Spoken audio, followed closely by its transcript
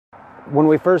When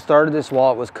we first started this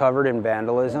wall, it was covered in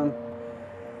vandalism.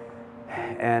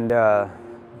 And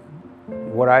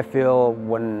what I feel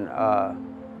when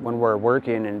we're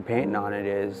working and painting on it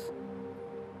is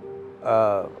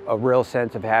a real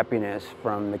sense of happiness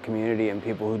from the community and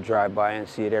people who drive by and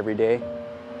see it every day.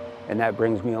 And that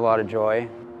brings me a lot of joy.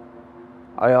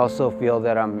 I also feel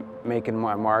that I'm making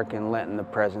my mark and letting the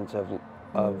presence of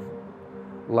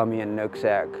Lummi and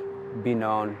Nooksack be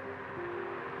known,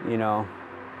 you know,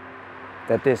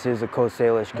 that this is a Coast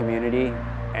Salish community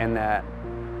and that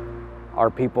our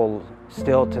people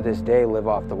still to this day live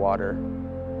off the water.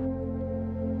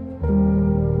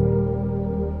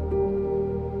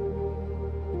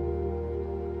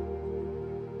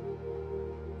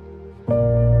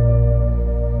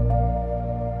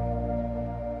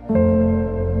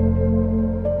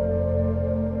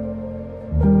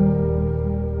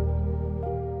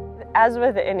 As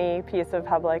with any piece of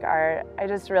public art, I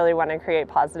just really want to create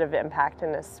positive impact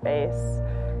in this space.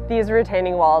 These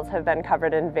retaining walls have been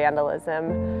covered in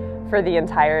vandalism for the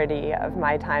entirety of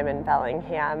my time in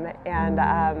Bellingham, and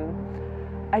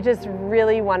I just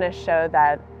really want to show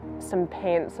that some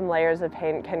layers of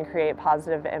paint can create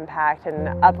positive impact and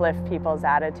uplift people's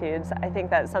attitudes. I think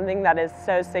that something that is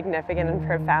so significant and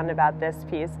profound about this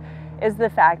piece is the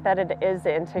fact that it is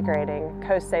integrating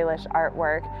Coast Salish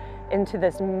artwork into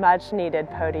this much needed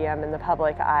podium in the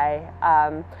public eye.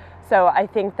 So I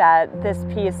think that this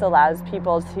piece allows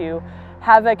people to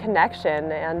have a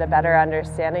connection and a better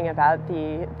understanding about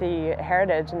the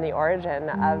heritage and the origin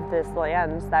of this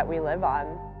land that we live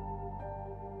on.